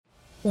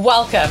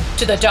Welcome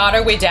to the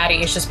Daughter with Daddy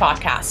Issues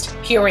podcast.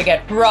 Here we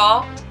get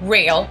raw,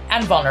 real,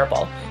 and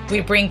vulnerable.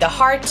 We bring the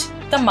heart,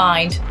 the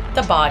mind,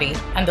 the body,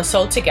 and the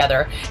soul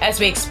together as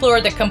we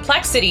explore the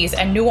complexities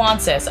and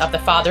nuances of the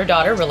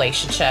father-daughter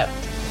relationship.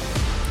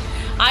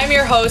 I'm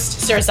your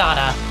host,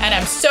 Surzana, and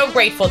I'm so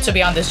grateful to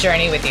be on this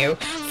journey with you.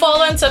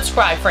 Follow and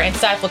subscribe for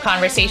insightful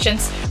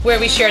conversations where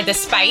we share the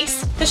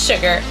spice, the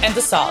sugar, and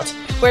the salt,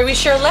 where we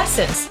share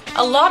lessons,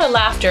 a lot of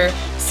laughter,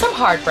 some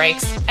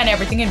heartbreaks, and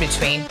everything in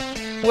between,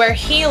 where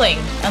healing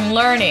and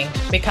learning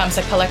becomes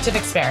a collective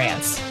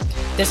experience.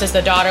 This is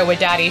the Daughter with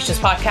Daddy Issues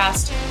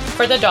podcast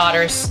for the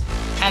daughters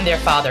and their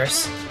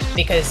fathers,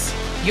 because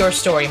your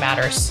story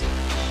matters.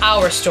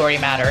 Our story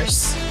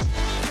matters.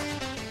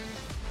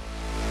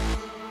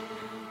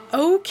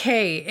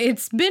 Okay,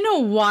 it's been a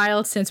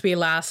while since we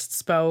last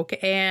spoke,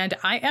 and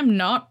I am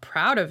not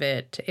proud of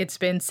it. It's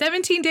been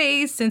 17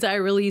 days since I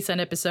released an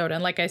episode,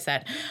 and like I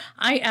said,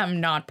 I am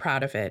not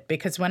proud of it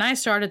because when I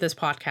started this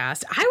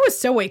podcast, I was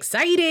so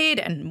excited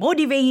and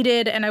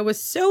motivated, and I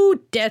was so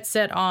dead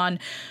set on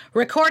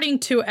recording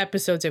 2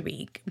 episodes a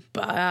week.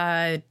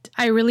 But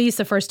I released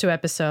the first 2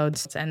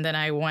 episodes, and then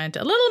I went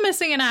a little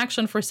missing in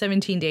action for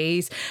 17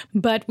 days,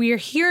 but we are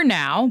here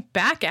now,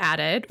 back at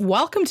it.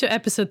 Welcome to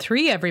episode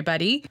 3,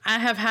 everybody. I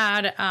have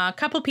had a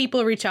couple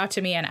people reach out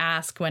to me and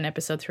ask when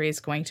episode 3 is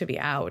going to be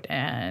out,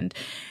 and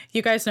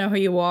you guys know who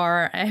you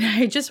are, and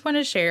I just want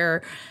to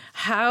share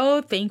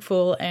how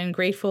thankful and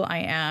grateful I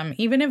am,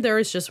 even if there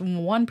is just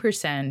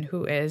 1%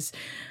 who is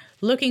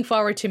looking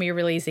forward to me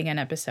releasing an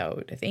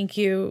episode. Thank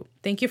you.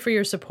 Thank you for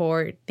your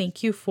support.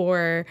 Thank you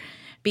for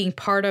being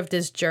part of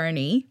this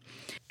journey.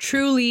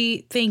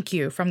 Truly, thank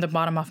you from the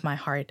bottom of my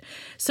heart.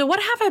 So what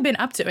have I been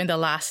up to in the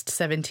last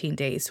 17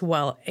 days?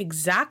 Well,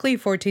 exactly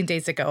 14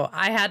 days ago,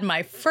 I had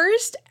my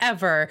first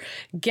ever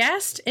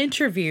guest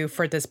interview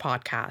for this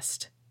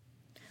podcast.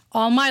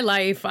 All my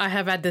life, I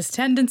have had this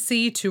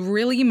tendency to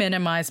really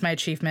minimize my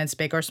achievements,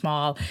 big or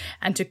small,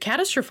 and to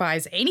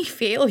catastrophize any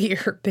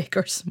failure, big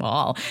or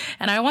small.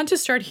 And I want to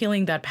start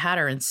healing that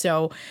pattern.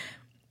 So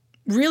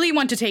really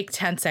want to take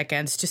 10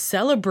 seconds to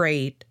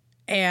celebrate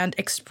and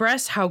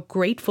express how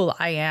grateful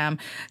I am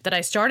that I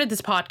started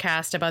this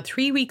podcast about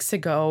 3 weeks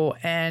ago,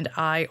 and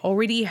I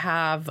already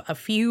have a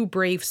few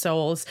brave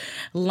souls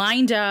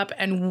lined up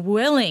and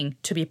willing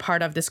to be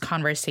part of this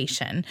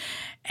conversation.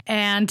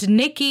 And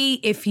Nikki,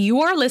 if you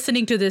are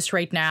listening to this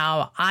right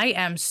now, I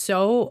am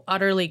so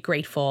utterly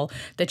grateful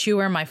that you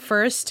are my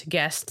first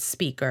guest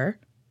speaker.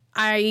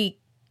 I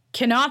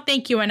cannot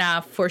thank you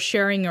enough for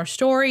sharing your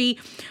story,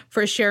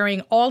 for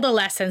sharing all the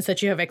lessons that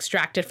you have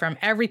extracted from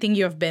everything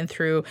you have been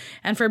through,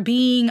 and for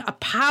being a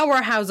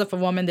powerhouse of a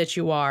woman that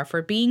you are,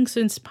 for being so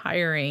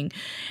inspiring.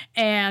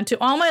 And to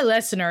all my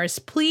listeners,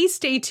 please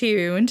stay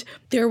tuned.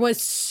 There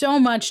was so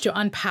much to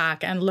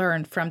unpack and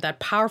learn from that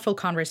powerful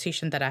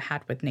conversation that I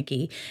had with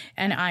Nikki,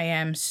 and I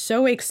am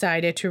so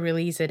excited to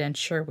release it and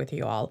share with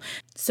you all.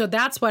 So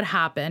that's what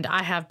happened.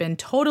 I have been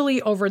totally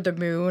over the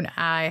moon.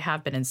 I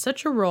have been in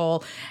such a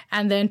role,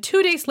 and then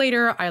 2 days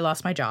later, I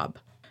lost my job.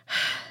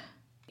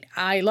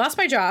 I lost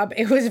my job.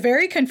 It was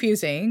very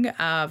confusing,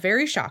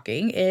 very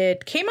shocking.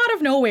 It came out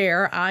of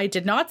nowhere. I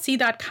did not see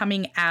that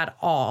coming at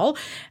all.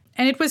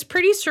 And it was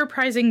pretty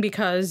surprising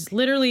because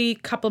literally a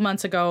couple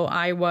months ago,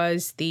 I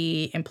was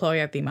the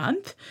employee of the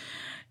month.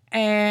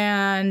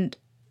 And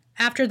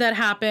after that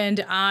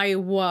happened, I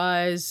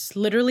was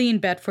literally in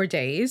bed for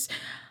days.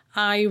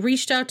 I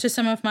reached out to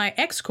some of my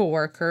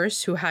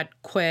ex-coworkers who had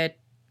quit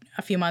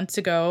a few months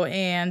ago,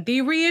 and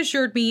they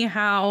reassured me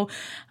how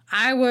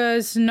I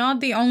was not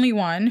the only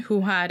one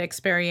who had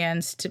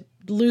experienced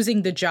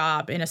losing the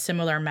job in a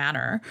similar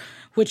manner,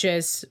 which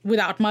is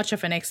without much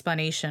of an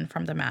explanation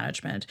from the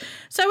management.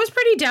 So I was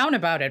pretty down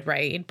about it,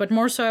 right? But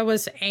more so I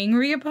was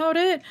angry about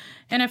it,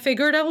 and I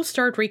figured I will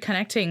start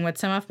reconnecting with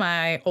some of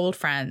my old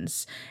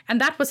friends.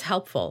 And that was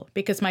helpful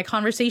because my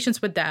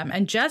conversations with them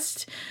and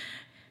just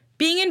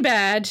being in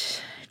bed,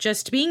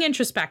 just being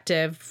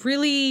introspective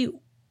really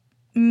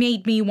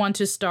made me want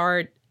to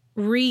start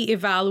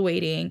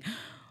re-evaluating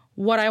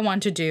what I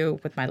want to do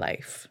with my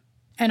life.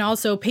 And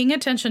also paying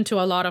attention to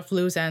a lot of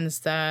loose ends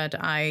that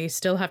I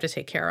still have to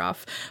take care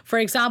of. For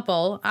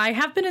example, I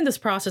have been in this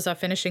process of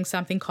finishing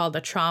something called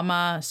the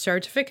trauma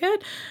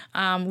certificate.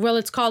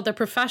 It's called the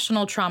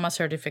professional trauma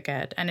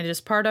certificate, and it is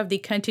part of the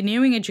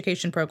continuing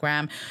education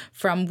program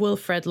from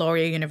Wilfrid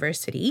Laurier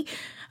University.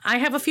 I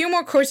have a few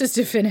more courses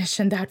to finish,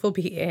 and that will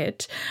be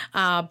it.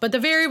 But the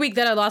very week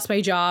that I lost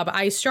my job,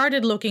 I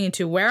started looking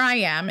into where I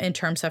am in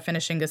terms of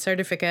finishing the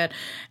certificate.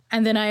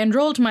 And then I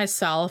enrolled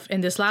myself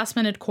in this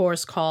last-minute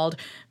course called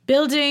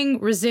Building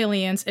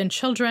Resilience in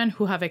Children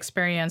Who Have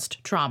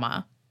Experienced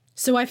Trauma.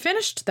 So I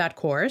finished that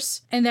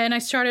course, and then I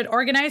started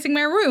organizing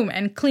my room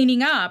and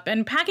cleaning up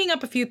and packing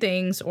up a few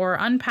things or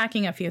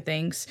unpacking a few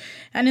things.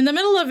 And in the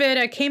middle of it,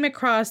 I came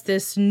across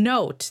this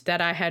note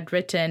that I had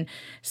written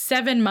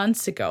 7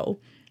 months ago.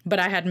 but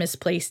I had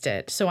misplaced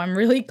it. So I'm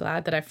really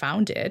glad that I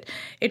found it.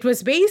 It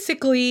was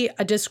basically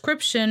a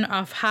description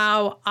of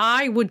how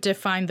I would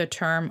define the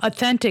term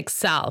authentic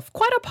self,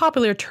 quite a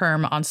popular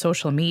term on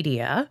social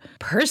media.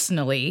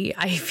 Personally,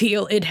 I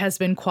feel it has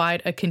been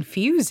quite a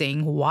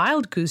confusing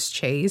wild goose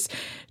chase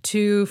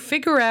to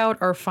figure out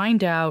or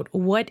find out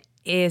what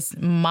is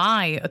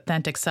my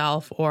authentic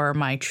self or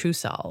my true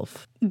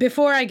self.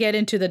 Before I get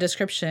into the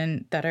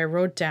description that I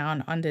wrote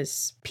down on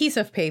this piece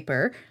of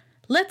paper,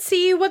 let's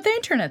see what the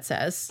internet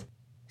says.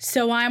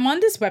 So I'm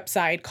on this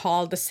website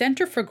called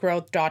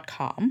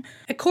thecenterforgrowth.com.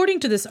 According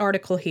to this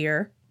article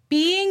here,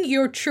 being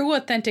your true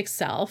authentic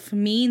self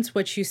means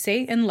what you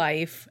say in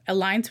life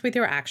aligns with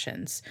your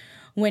actions.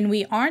 When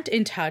we aren't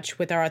in touch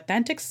with our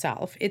authentic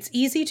self, it's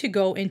easy to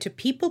go into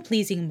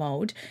people-pleasing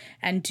mode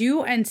and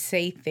do and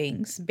say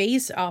things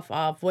based off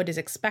of what is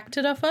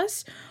expected of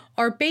us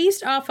or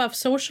based off of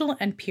social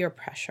and peer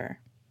pressure.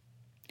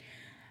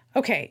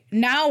 Okay,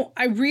 now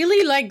I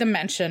really like the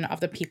mention of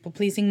the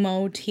people-pleasing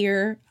mode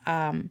here,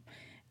 and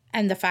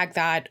the fact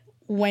that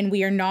when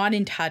we are not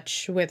in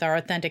touch with our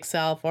authentic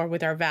self or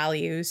with our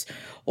values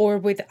or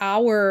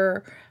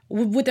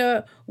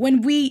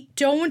when we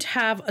don't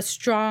have a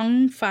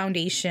strong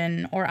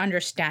foundation or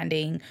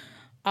understanding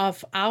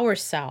of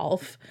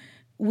ourself,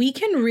 we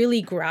can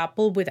really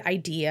grapple with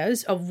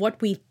ideas of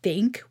what we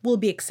think will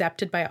be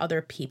accepted by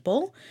other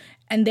people,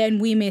 and then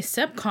we may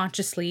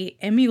subconsciously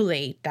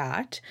emulate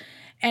that.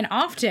 And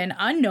often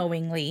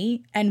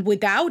unknowingly and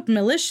without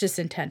malicious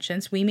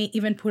intentions, we may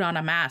even put on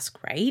a mask,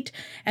 right?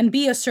 And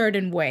be a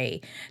certain way.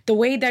 The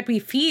way that we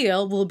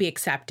feel will be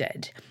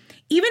accepted,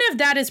 even if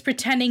that is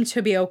pretending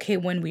to be okay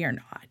when we are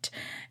not.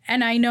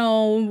 And I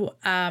know,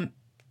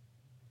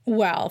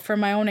 from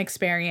my own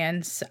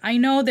experience, I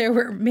know there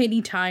were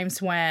many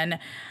times when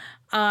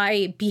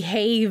I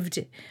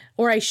behaved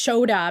or I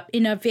showed up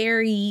in a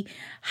very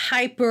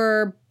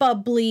hyper,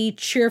 bubbly,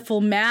 cheerful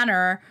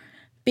manner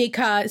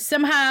because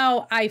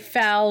somehow I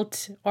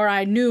felt or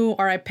I knew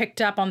or I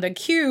picked up on the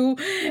cue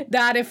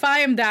that if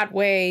I am that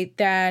way,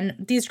 then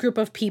this group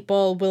of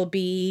people will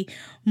be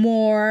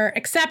more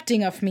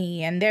accepting of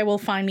me and they will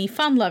find me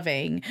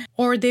fun-loving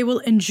or they will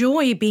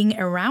enjoy being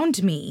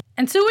around me.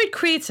 And so it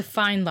creates a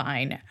fine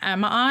line.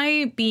 Am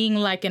I being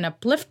like an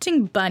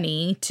uplifting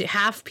bunny to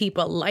have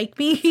people like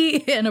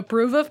me and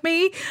approve of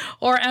me?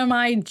 Or am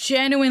I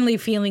genuinely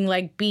feeling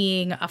like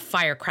being a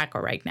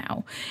firecracker right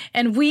now?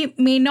 And we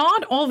may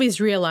not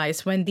always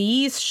realize when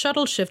these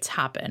shuttle shifts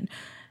happen.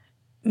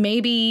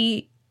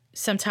 Maybe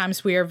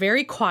sometimes we are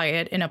very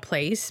quiet in a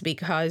place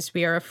because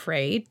we are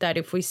afraid that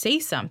if we say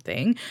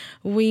something,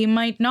 we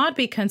might not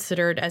be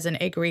considered as an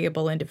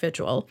agreeable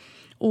individual,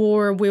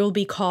 or we'll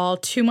be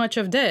called too much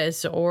of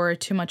this or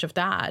too much of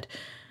that.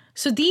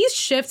 So these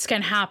shifts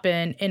can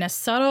happen in a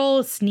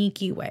subtle,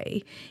 sneaky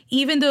way,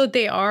 even though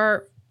they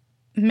are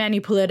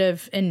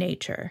manipulative in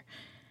nature.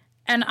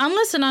 And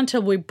unless and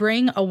until we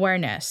bring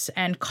awareness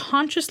and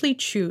consciously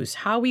choose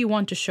how we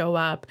want to show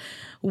up,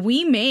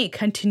 we may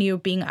continue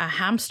being a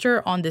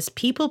hamster on this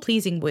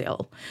people-pleasing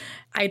wheel.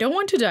 I don't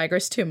want to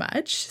digress too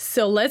much,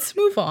 so let's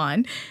move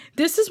on.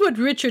 This is what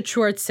Richard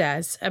Schwartz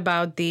says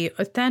about the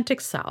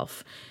authentic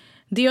self.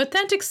 The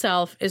authentic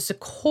self is the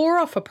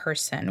core of a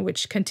person,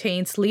 which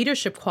contains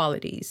leadership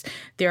qualities.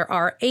 There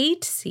are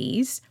 8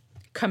 C's: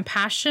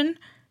 compassion,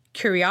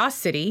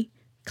 curiosity,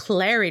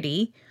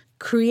 clarity,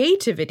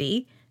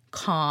 creativity,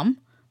 calm,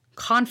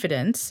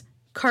 confidence,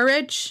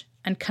 courage,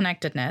 and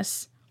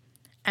connectedness.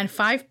 And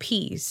 5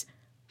 P's: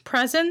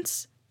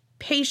 presence,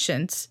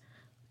 patience,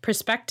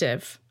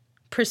 perspective,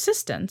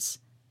 persistence,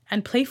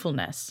 and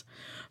playfulness.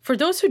 For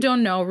those who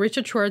don't know,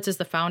 Richard Schwartz is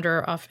the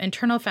founder of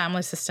Internal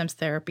Family Systems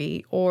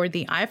Therapy, or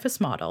the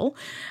IFS model.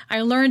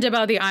 I learned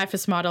about the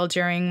IFS model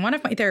during one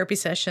of my therapy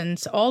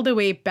sessions all the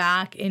way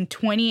back in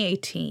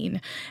 2018.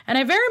 And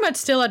I very much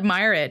still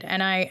admire it,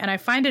 and I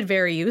find it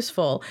very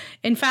useful.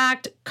 In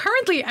fact,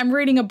 currently I'm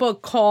reading a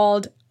book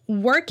called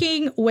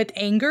Working with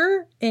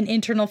Anger in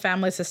Internal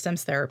Family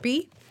Systems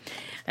Therapy.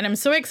 And I'm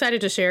so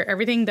excited to share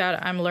everything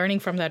that I'm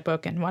learning from that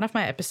book in one of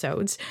my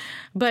episodes.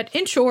 But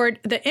in short,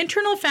 the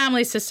internal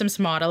family systems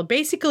model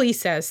basically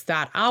says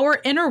that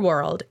our inner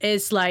world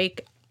is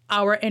like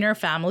our inner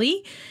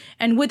family.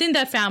 And within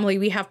that family,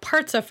 we have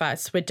parts of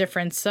us with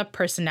different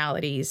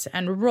sub-personalities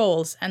and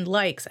roles and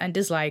likes and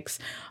dislikes,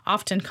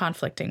 often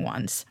conflicting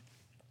ones.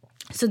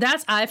 So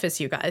that's IFS,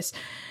 you guys.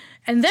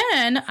 And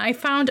then I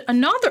found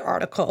another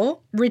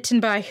article written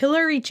by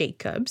Hilary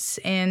Jacobs,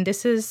 and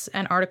this is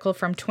an article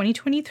from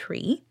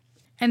 2023.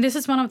 And this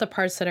is one of the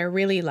parts that I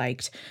really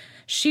liked.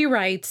 She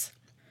writes,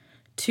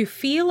 "To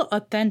feel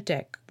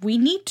authentic, we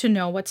need to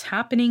know what's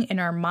happening in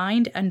our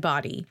mind and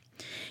body.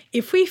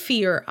 If we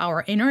fear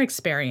our inner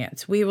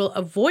experience, we will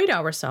avoid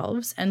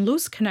ourselves and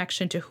lose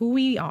connection to who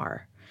we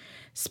are.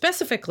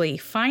 Specifically,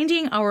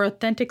 finding our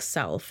authentic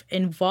self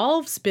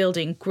involves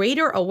building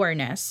greater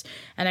awareness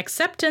and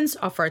acceptance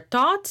of our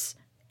thoughts,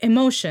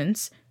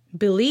 emotions,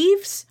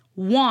 beliefs,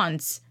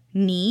 wants,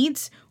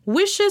 needs,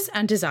 wishes,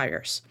 and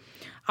desires.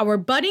 Our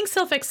budding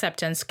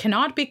self-acceptance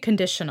cannot be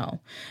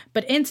conditional,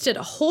 but instead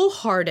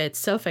wholehearted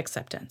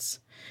self-acceptance.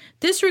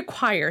 This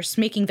requires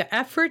making the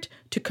effort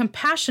to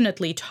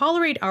compassionately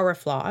tolerate our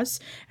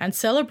flaws and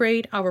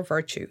celebrate our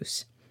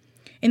virtues.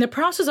 In the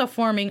process of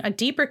forming a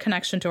deeper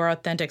connection to our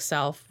authentic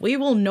self, we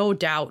will no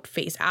doubt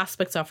face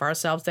aspects of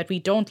ourselves that we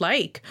don't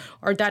like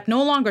or that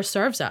no longer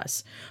serves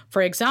us.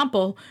 For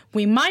example,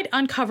 we might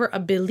uncover a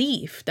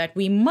belief that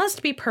we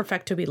must be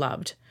perfect to be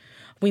loved.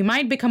 We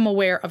might become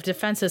aware of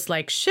defenses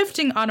like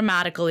shifting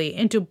automatically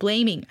into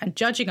blaming and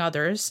judging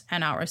others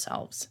and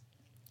ourselves.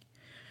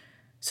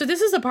 So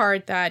this is a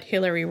part that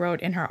Hillary wrote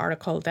in her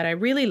article that I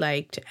really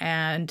liked,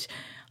 and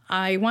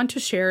I want to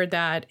share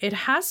that it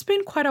has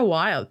been quite a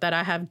while that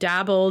I have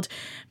dabbled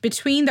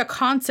between the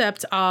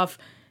concepts of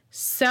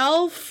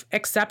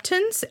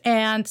self-acceptance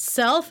and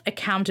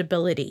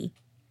self-accountability.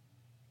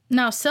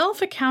 Now,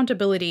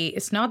 self-accountability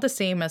is not the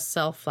same as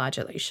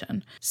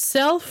self-flagellation.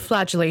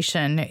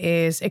 Self-flagellation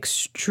is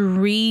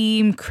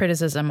extreme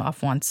criticism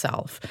of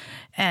oneself,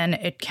 and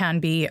it can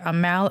be a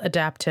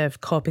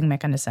maladaptive coping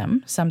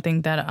mechanism,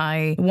 something that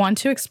I want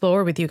to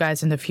explore with you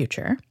guys in the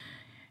future.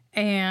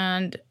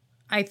 And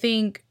I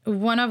think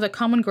one of the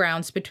common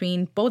grounds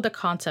between both the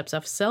concepts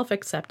of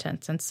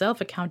self-acceptance and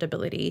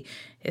self-accountability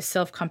is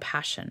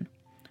self-compassion,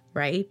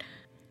 right?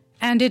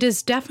 And it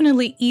is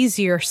definitely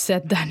easier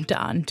said than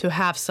done to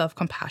have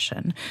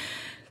self-compassion,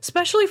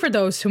 especially for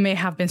those who may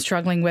have been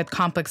struggling with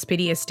complex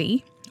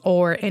PTSD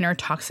or inner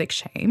toxic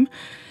shame.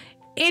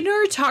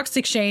 Inner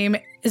toxic shame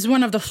is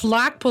one of the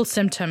flagpole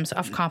symptoms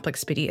of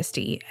complex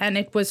PTSD, and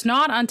it was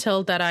not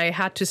until that I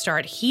had to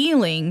start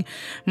healing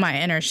my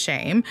inner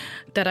shame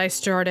that I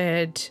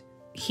started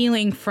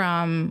healing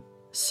from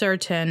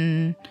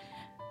certain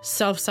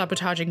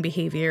self-sabotaging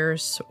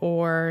behaviors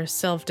or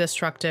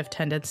self-destructive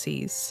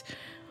tendencies.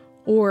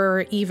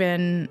 Or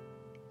even,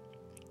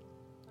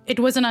 it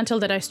wasn't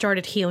until that I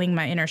started healing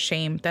my inner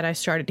shame that I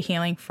started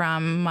healing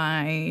from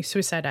my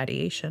suicide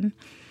ideation.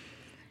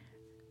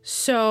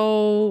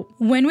 So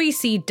when we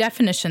see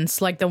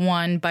definitions like the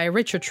one by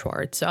Richard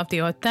Schwartz of the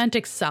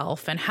authentic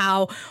self and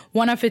how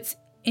one of its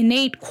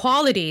innate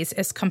qualities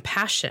is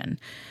compassion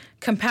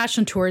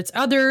towards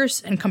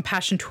others and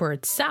compassion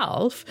towards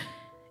self,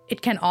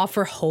 it can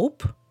offer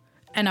hope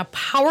and a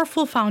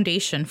powerful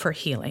foundation for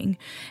healing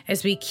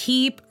as we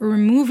keep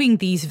removing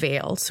these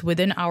veils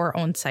within our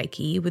own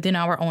psyche, within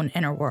our own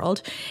inner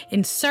world,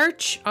 in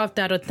search of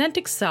that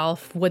authentic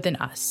self within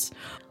us.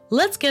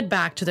 Let's get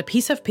back to the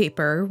piece of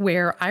paper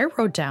where I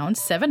wrote down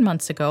 7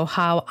 months ago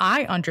how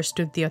I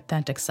understood the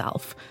authentic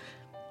self.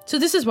 So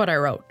this is what I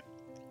wrote.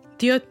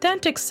 The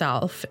authentic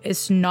self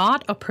is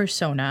not a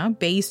persona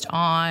based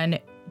on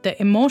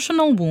the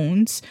emotional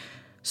wounds,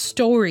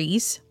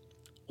 stories,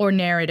 or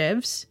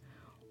narratives,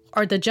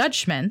 or the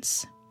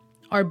judgments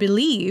or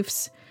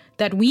beliefs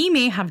that we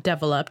may have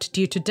developed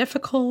due to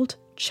difficult,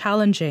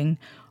 challenging,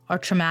 or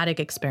traumatic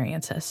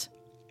experiences.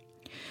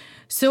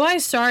 So I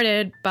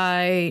started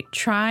by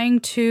trying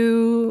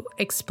to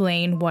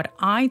explain what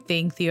I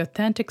think the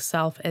authentic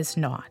self is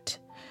not.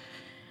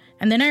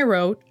 And then I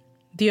wrote,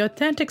 the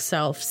authentic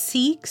self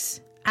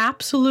seeks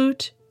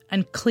absolute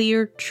and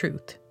clear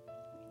truth.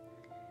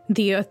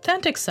 The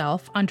authentic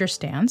self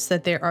understands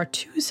that there are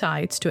two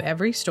sides to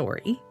every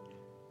story.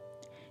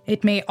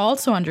 It may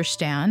also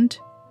understand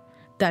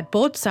that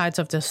both sides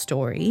of the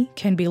story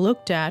can be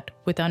looked at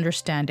with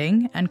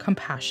understanding and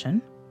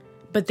compassion,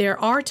 but there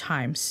are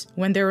times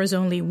when there is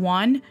only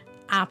one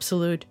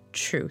absolute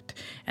truth,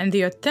 and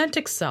the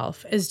authentic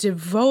self is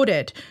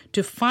devoted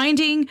to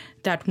finding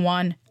that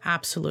one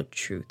absolute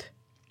truth.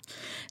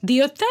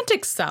 The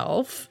authentic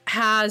self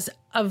has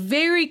a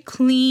very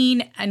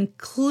clean and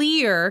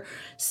clear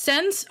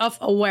sense of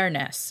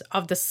awareness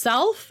of the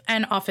self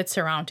and of its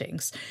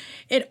surroundings.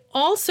 It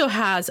also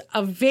has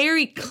a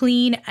very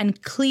clean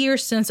and clear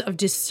sense of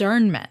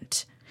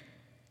discernment.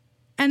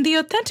 And the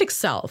authentic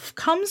self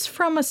comes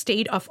from a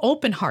state of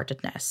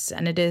open-heartedness,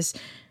 and it is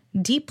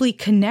deeply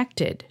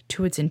connected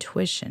to its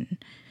intuition.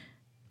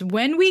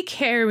 When we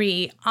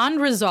carry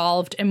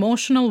unresolved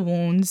emotional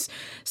wounds,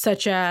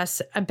 such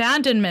as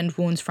abandonment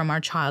wounds from our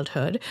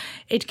childhood,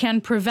 it can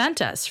prevent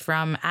us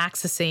from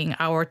accessing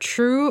our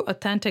true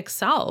authentic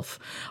self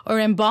or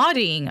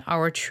embodying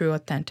our true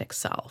authentic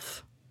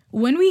self.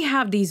 When we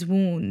have these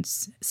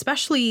wounds,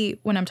 especially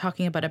when I'm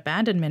talking about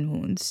abandonment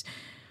wounds,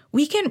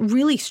 we can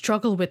really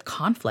struggle with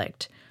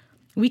conflict.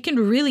 We can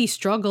really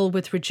struggle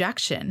with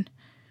rejection,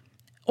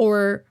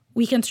 or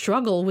we can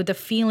struggle with the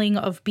feeling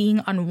of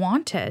being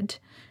unwanted,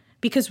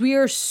 because we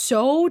are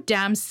so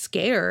damn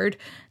scared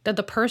that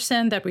the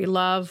person that we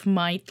love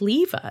might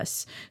leave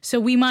us. So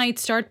we might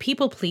start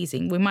people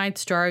pleasing. We might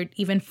start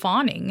even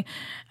fawning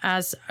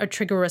as a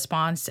trigger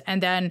response.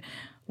 And then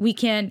we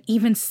can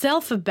even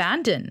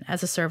self-abandon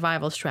as a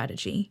survival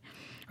strategy.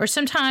 Or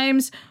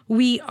sometimes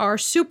we are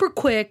super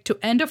quick to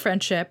end a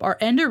friendship or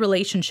end a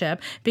relationship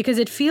because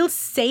it feels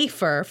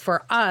safer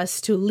for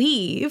us to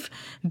leave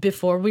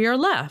before we are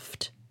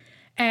left.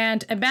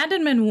 And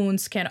abandonment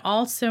wounds can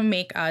also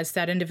make us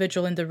that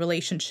individual in the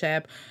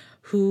relationship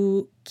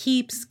who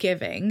keeps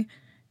giving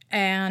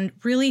and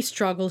really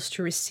struggles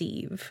to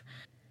receive.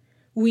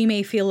 We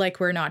may feel like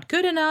we're not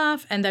good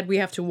enough and that we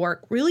have to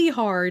work really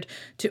hard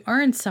to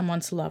earn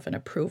someone's love and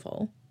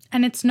approval.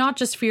 And it's not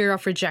just fear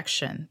of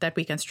rejection that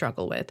we can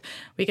struggle with.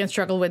 We can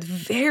struggle with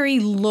very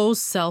low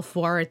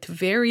self-worth,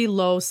 very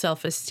low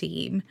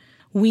self-esteem.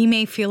 We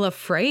may feel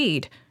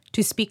afraid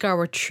to speak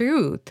our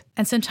truth.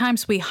 And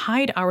sometimes we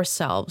hide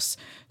ourselves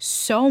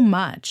so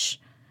much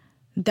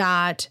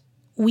that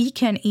we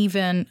can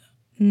even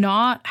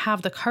not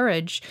have the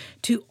courage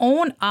to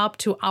own up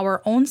to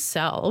our own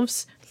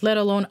selves, let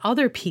alone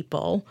other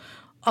people,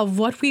 of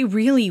what we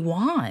really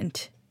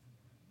want.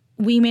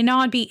 We may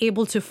not be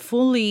able to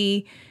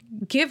fully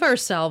give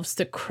ourselves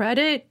the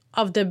credit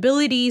of the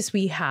abilities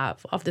we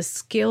have, of the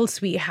skills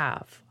we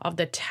have, of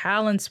the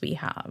talents we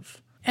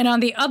have. And on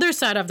the other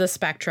side of the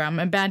spectrum,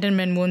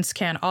 abandonment wounds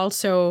can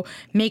also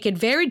make it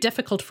very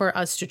difficult for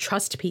us to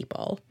trust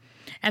people.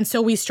 And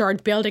so we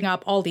start building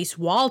up all these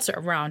walls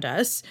around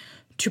us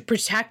to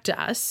protect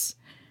us.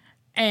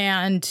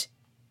 And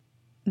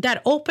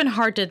that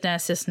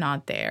open-heartedness is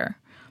not there.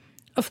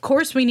 Of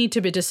course, we need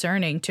to be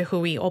discerning to who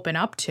we open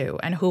up to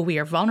and who we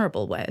are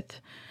vulnerable with.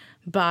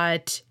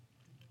 But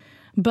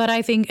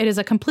I think it is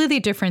a completely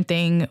different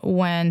thing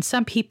when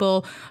some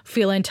people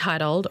feel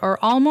entitled or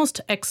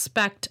almost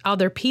expect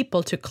other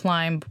people to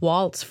climb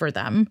walls for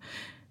them.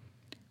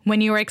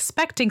 When you're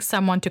expecting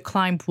someone to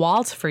climb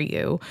walls for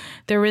you,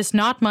 there is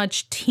not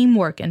much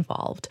teamwork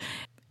involved.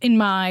 In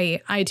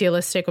my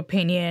idealistic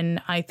opinion,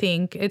 I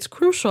think it's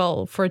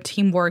crucial for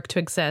teamwork to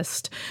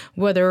exist,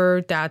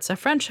 whether that's a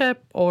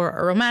friendship or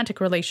a romantic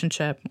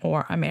relationship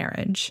or a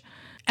marriage.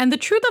 And the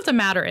truth of the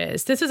matter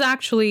is, this is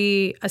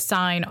actually a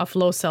sign of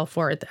low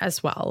self-worth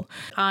as well.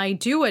 I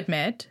do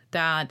admit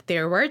that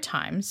there were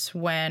times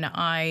when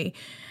I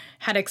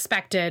had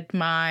expected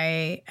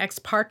my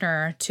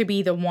ex-partner to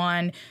be the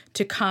one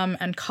to come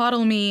and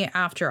coddle me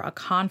after a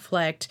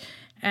conflict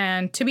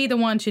and to be the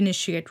one to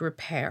initiate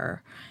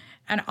repair.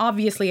 And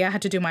obviously, I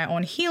had to do my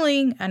own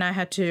healing and I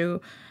had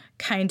to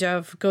kind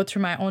of go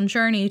through my own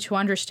journey to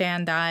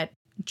understand that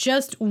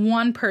just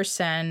one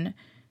person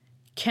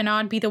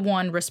cannot be the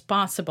one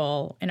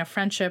responsible in a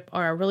friendship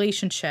or a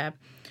relationship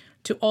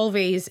to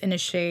always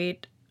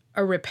initiate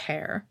a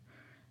repair.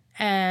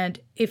 And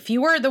if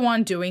you are the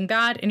one doing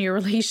that in your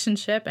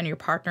relationship and your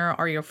partner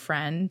or your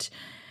friend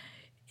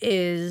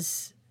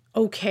is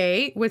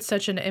okay with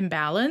such an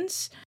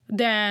imbalance,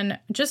 then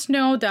just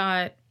know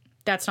that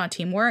that's not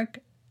teamwork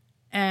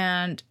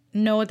and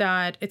know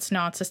that it's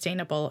not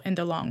sustainable in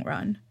the long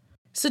run.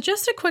 So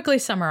just to quickly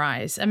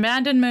summarize,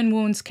 abandonment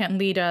wounds can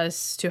lead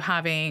us to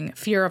having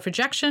fear of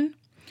rejection,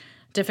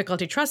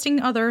 difficulty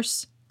trusting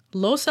others,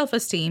 low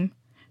self-esteem,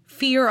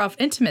 fear of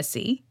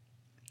intimacy.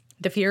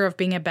 The fear of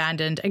being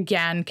abandoned,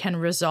 again, can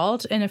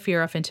result in a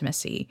fear of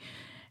intimacy.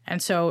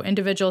 And so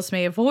individuals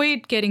may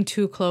avoid getting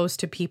too close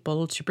to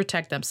people to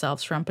protect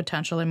themselves from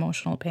potential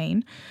emotional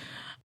pain,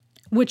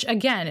 which,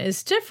 again,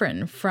 is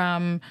different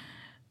from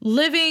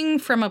living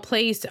from a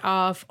place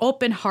of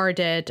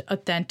open-hearted,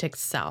 authentic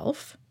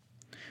self,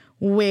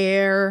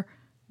 where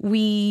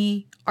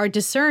we are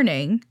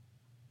discerning,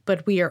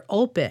 but we are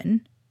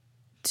open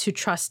to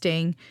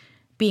trusting,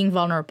 being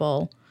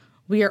vulnerable.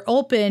 We are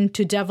open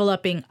to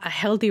developing a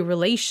healthy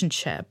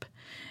relationship,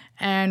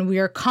 and we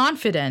are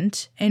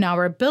confident in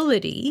our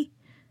ability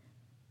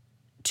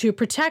to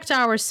protect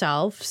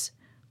ourselves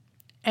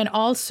and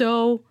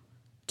also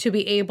to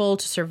be able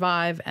to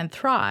survive and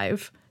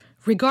thrive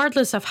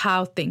regardless of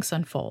how things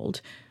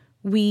unfold.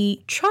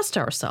 We trust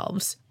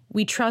ourselves.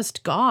 We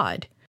trust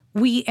God.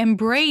 We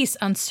embrace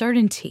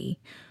uncertainty.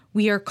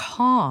 We are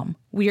calm.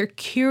 We are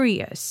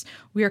curious.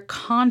 We are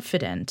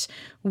confident.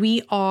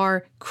 We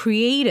are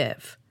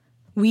creative.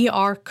 We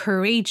are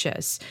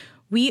courageous.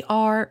 We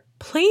are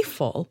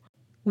playful.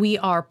 We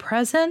are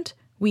present.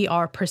 We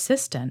are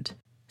persistent.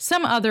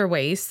 Some other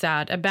ways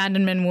that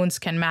abandonment wounds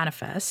can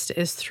manifest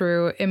is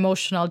through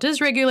emotional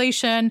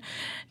dysregulation,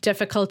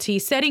 difficulty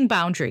setting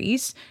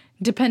boundaries,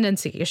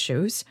 dependency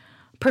issues,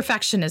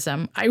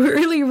 perfectionism. I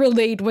really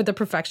relate with the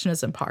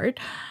perfectionism part,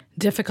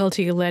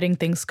 difficulty letting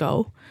things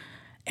go.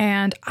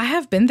 And I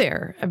have been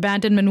there.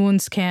 Abandonment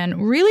wounds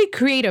can really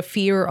create a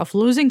fear of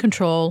losing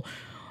control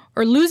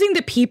or losing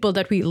the people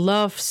that we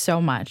love so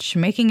much,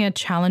 making it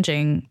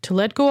challenging to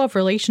let go of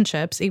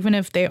relationships, even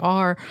if they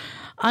are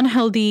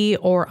unhealthy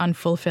or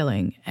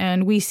unfulfilling.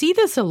 And we see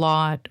this a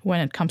lot when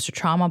it comes to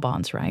trauma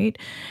bonds, right?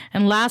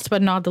 And last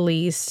but not the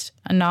least,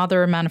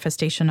 another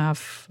manifestation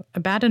of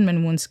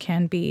abandonment wounds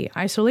can be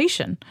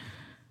isolation.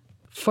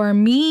 For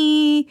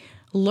me,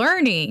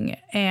 learning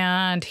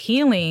and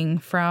healing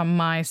from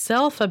my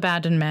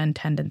self-abandonment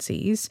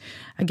tendencies,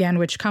 again,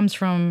 which comes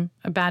from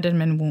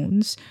abandonment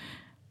wounds,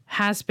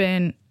 has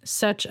been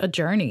such a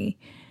journey.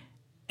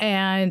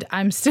 And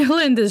I'm still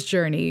in this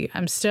journey.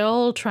 I'm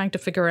still trying to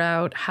figure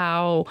out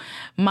how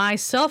my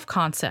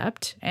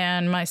self-concept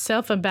and my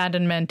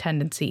self-abandonment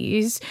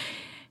tendencies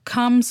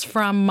comes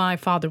from my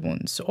father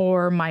wounds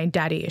or my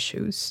daddy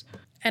issues.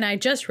 And I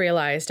just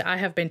realized I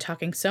have been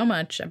talking so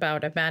much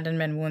about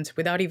abandonment wounds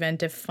without even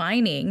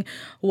defining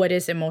what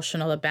is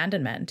emotional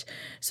abandonment.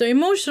 So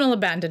emotional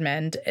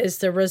abandonment is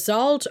the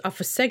result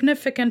of a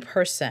significant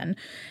person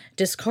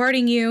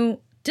discarding you,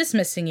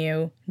 dismissing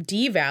you,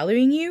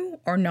 devaluing you,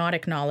 or not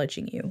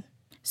acknowledging you.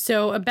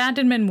 So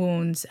abandonment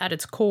wounds at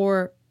its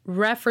core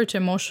refer to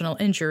emotional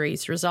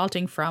injuries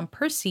resulting from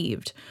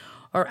perceived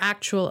or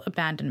actual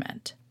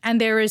abandonment. And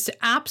there is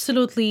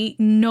absolutely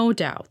no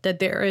doubt that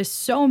there is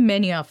so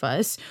many of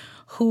us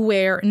who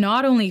were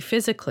not only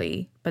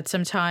physically, but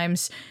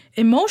sometimes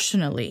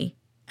emotionally,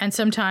 and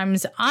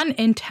sometimes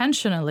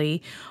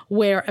unintentionally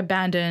were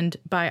abandoned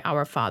by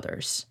our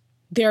fathers.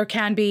 There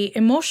can be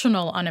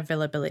emotional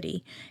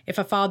unavailability. If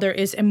a father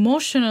is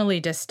emotionally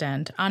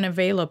distant,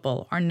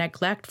 unavailable, or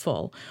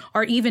neglectful,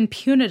 or even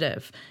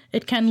punitive,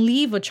 it can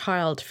leave a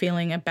child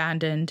feeling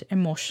abandoned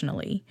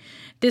emotionally.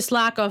 This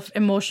lack of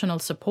emotional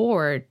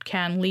support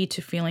can lead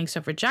to feelings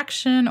of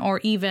rejection or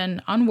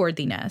even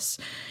unworthiness.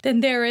 Then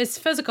there is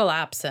physical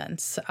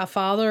absence. A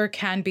father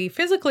can be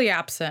physically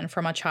absent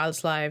from a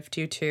child's life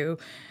due to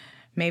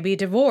maybe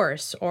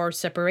divorce or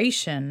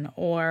separation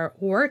or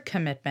work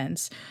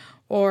commitments,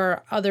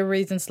 or other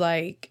reasons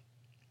like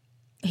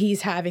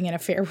he's having an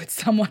affair with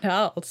someone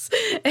else.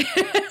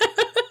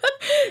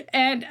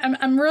 And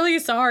I'm really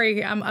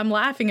sorry. I'm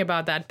laughing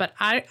about that. But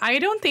I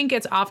don't think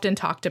it's often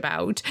talked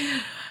about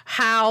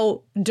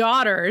how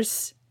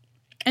daughters,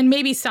 and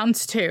maybe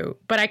sons too,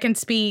 but I can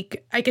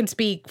speak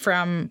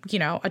from,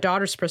 a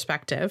daughter's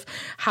perspective,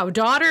 how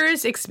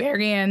daughters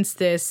experience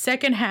this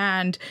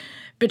secondhand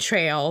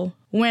betrayal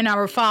when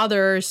our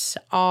fathers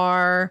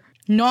are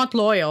not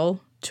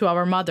loyal to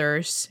our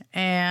mothers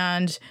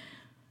and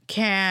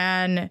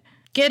can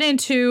get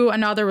into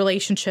another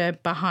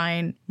relationship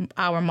behind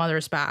our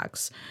mother's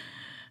backs.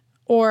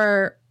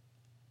 Or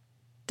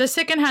the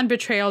secondhand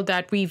betrayal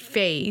that we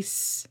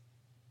face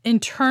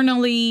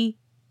internally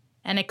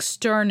and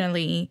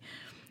externally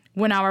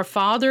when our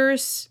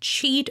fathers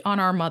cheat on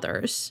our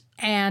mothers.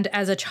 And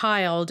as a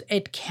child,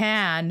 it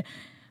can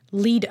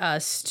lead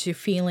us to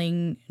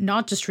feeling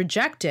not just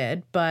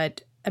rejected,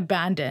 but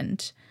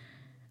abandoned,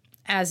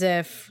 as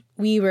if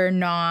we were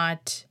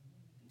not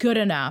good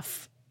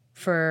enough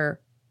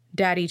for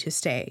daddy to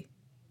stay.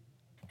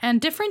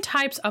 And different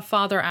types of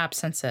father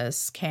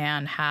absences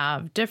can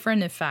have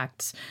different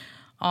effects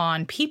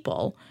on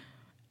people.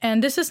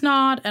 And this is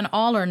not an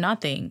all or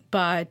nothing,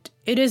 but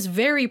it is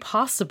very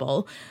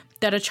possible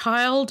that a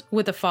child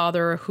with a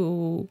father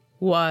who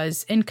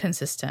was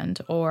inconsistent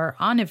or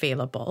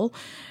unavailable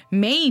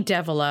may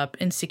develop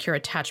insecure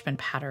attachment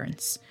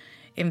patterns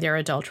in their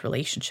adult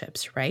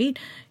relationships, right?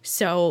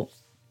 So,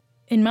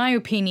 in my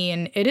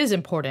opinion, it is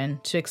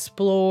important to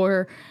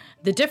explore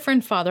the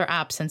different father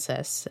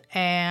absences,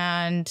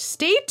 and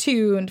stay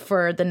tuned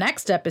for the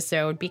next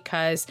episode,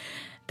 because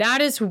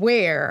that is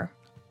where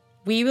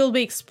we will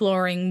be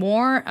exploring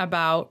more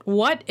about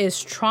what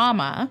is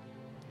trauma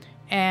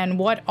and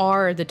what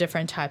are the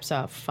different types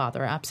of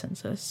father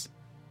absences.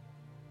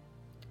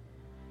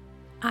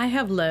 I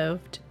have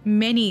lived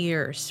many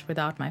years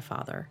without my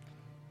father.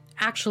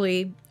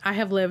 Actually, I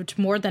have lived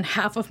more than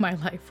half of my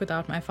life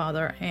without my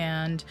father,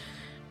 and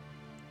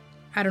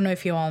I don't know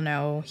if you all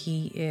know,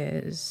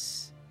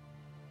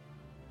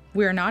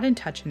 we're not in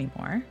touch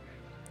anymore.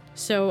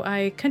 So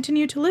I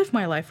continue to live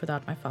my life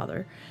without my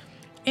father.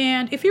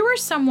 And if you are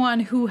someone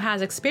who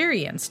has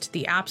experienced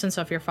the absence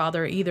of your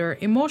father, either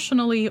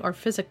emotionally or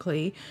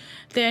physically,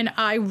 then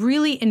I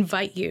really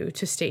invite you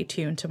to stay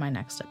tuned to my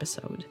next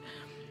episode.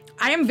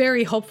 I am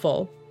very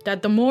hopeful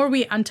that the more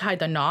we untie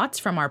the knots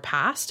from our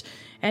past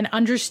and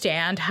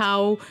understand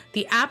how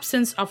the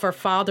absence of our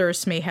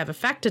fathers may have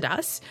affected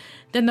us,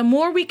 then the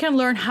more we can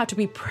learn how to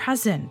be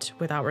present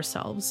with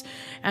ourselves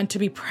and to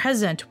be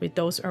present with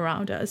those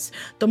around us.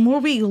 The more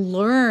we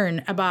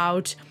learn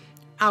about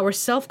our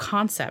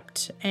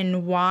self-concept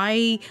and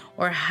why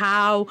or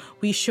how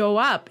we show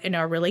up in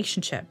our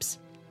relationships.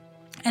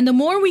 And the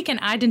more we can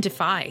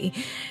identify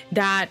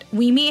that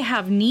we may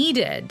have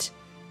needed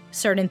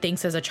certain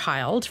things as a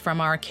child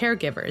from our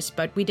caregivers,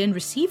 but we didn't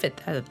receive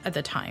it at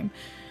the time.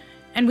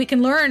 And we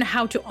can learn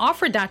how to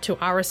offer that to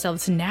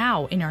ourselves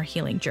now in our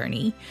healing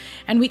journey.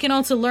 And we can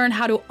also learn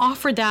how to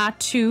offer that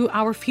to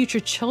our future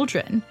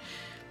children.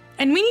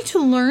 And we need to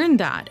learn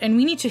that, and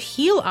we need to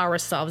heal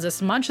ourselves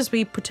as much as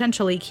we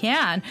potentially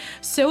can,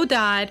 so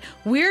that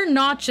we're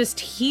not just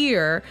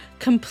here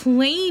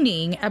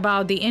complaining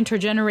about the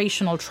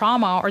intergenerational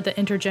trauma or the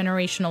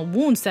intergenerational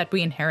wounds that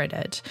we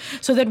inherited,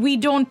 so that we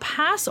don't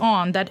pass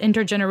on that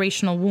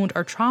intergenerational wound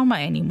or trauma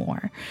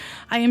anymore.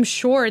 I am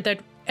sure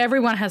that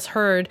everyone has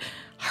heard,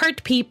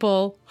 hurt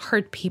people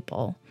hurt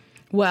people.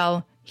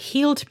 Well,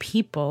 healed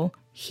people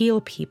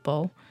heal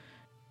people.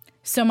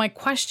 So my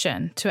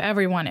question to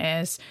everyone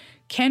is,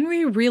 can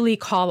we really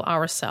call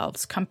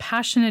ourselves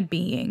compassionate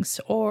beings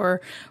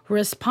or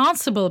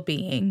responsible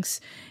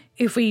beings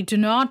if we do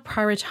not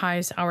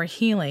prioritize our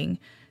healing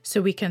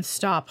so we can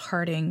stop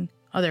hurting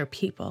other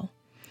people,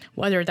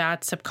 whether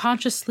that's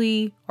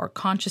subconsciously or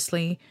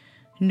consciously,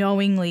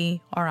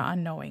 knowingly or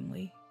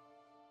unknowingly?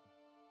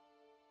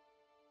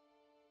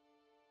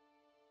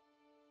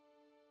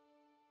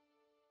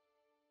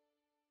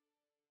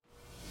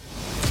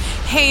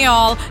 Hey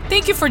all,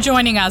 thank you for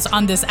joining us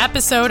on this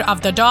episode of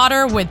the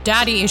Daughter with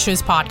Daddy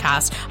Issues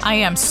podcast. I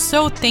am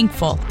so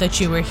thankful that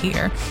you were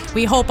here.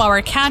 We hope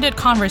our candid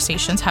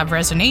conversations have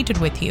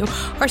resonated with you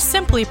or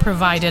simply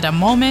provided a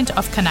moment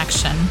of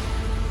connection.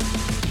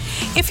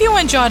 If you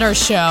enjoyed our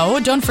show,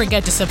 don't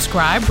forget to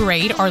subscribe,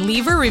 rate, or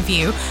leave a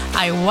review.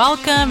 I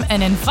welcome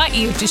and invite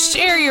you to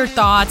share your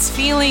thoughts,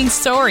 feelings,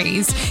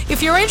 stories.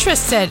 If you're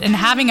interested in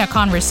having a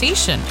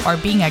conversation or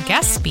being a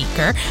guest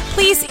speaker,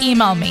 please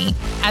email me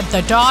at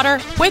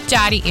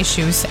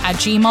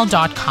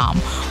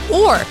thedaughterwithdaddyissues@gmail.com.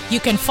 Or you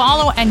can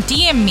follow and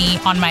DM me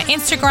on my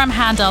Instagram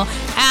handle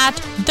at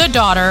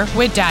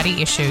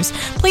thedaughterwithdaddyissues.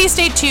 Please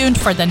stay tuned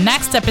for the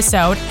next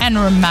episode, and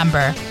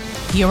remember,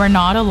 you are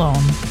not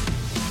alone.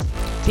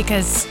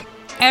 Because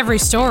every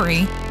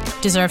story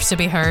deserves to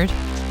be heard,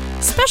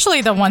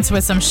 especially the ones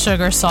with some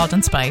sugar, salt,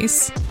 and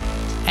spice.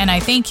 And I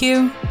thank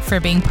you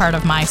for being part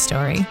of my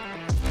story.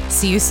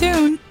 See you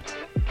soon.